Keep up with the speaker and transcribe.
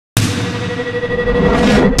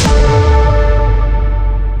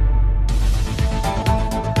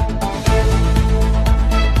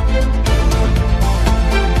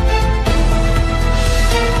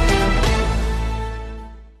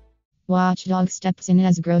Watchdog steps in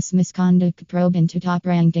as gross misconduct probe into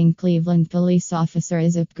top-ranking Cleveland police officer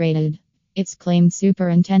is upgraded. It's claimed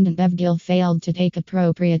Superintendent Bev Gill failed to take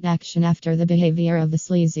appropriate action after the behavior of the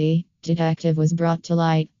sleazy detective was brought to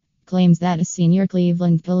light. Claims that a senior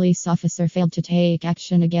Cleveland police officer failed to take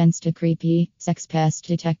action against a creepy sex pest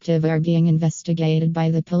detective are being investigated by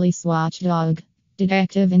the police watchdog.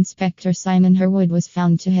 Detective Inspector Simon Herwood was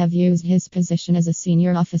found to have used his position as a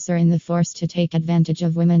senior officer in the force to take advantage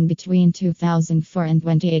of women between 2004 and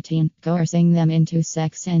 2018, coercing them into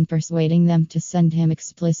sex and persuading them to send him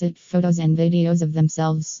explicit photos and videos of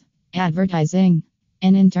themselves. Advertising.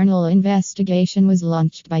 An internal investigation was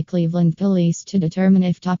launched by Cleveland Police to determine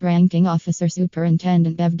if top-ranking officer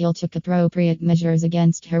Superintendent Bev Gill took appropriate measures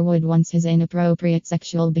against Herwood once his inappropriate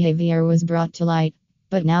sexual behavior was brought to light.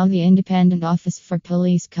 But now the Independent Office for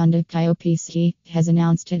Police Conduct (IOPC) has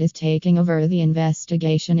announced it is taking over the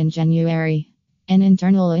investigation in January. An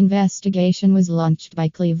internal investigation was launched by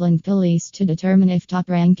Cleveland Police to determine if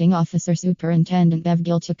top-ranking officer Superintendent Bev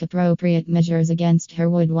Gill took appropriate measures against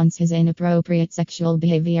Herwood once his inappropriate sexual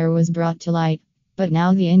behavior was brought to light. But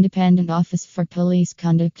now the Independent Office for Police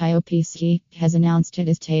Conduct (IOPC) has announced it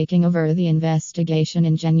is taking over the investigation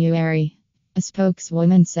in January. A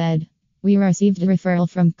spokeswoman said, "We received a referral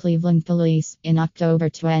from Cleveland Police in October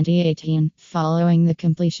 2018, following the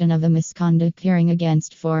completion of a misconduct hearing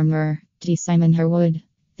against former D. Simon Herwood.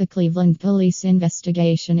 The Cleveland Police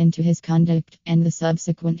investigation into his conduct and the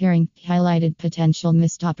subsequent hearing highlighted potential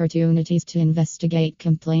missed opportunities to investigate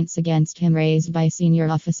complaints against him raised by senior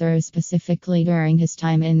officers, specifically during his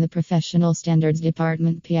time in the Professional Standards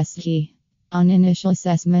Department (PST). On initial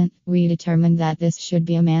assessment, we determined that this should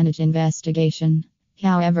be a managed investigation.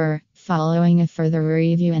 However, following a further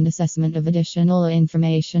review and assessment of additional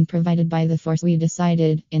information provided by the force, we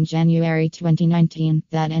decided in January 2019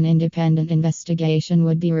 that an independent investigation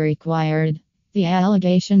would be required. The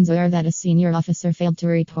allegations are that a senior officer failed to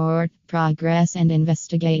report progress and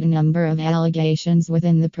investigate a number of allegations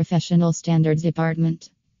within the Professional Standards Department.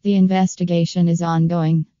 The investigation is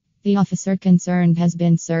ongoing. The officer concerned has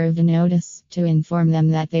been served a notice to inform them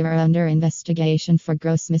that they were under investigation for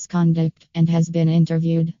gross misconduct and has been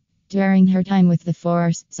interviewed. During her time with the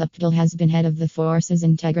force, Gill has been head of the force's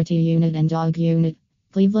Integrity Unit and Dog Unit.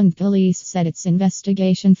 Cleveland Police said its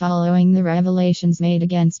investigation following the revelations made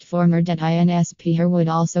against former DET INSP Herwood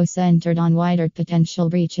also centered on wider potential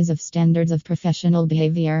breaches of standards of professional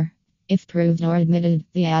behavior. If proved or admitted,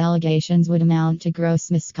 the allegations would amount to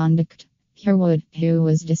gross misconduct. Herwood, who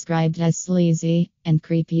was described as sleazy and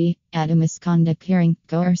creepy at a misconduct hearing,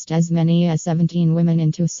 coerced as many as 17 women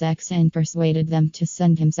into sex and persuaded them to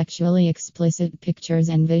send him sexually explicit pictures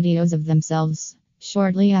and videos of themselves.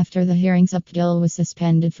 Shortly after the hearing, Gill was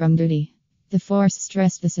suspended from duty. The force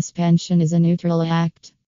stressed the suspension is a neutral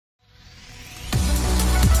act.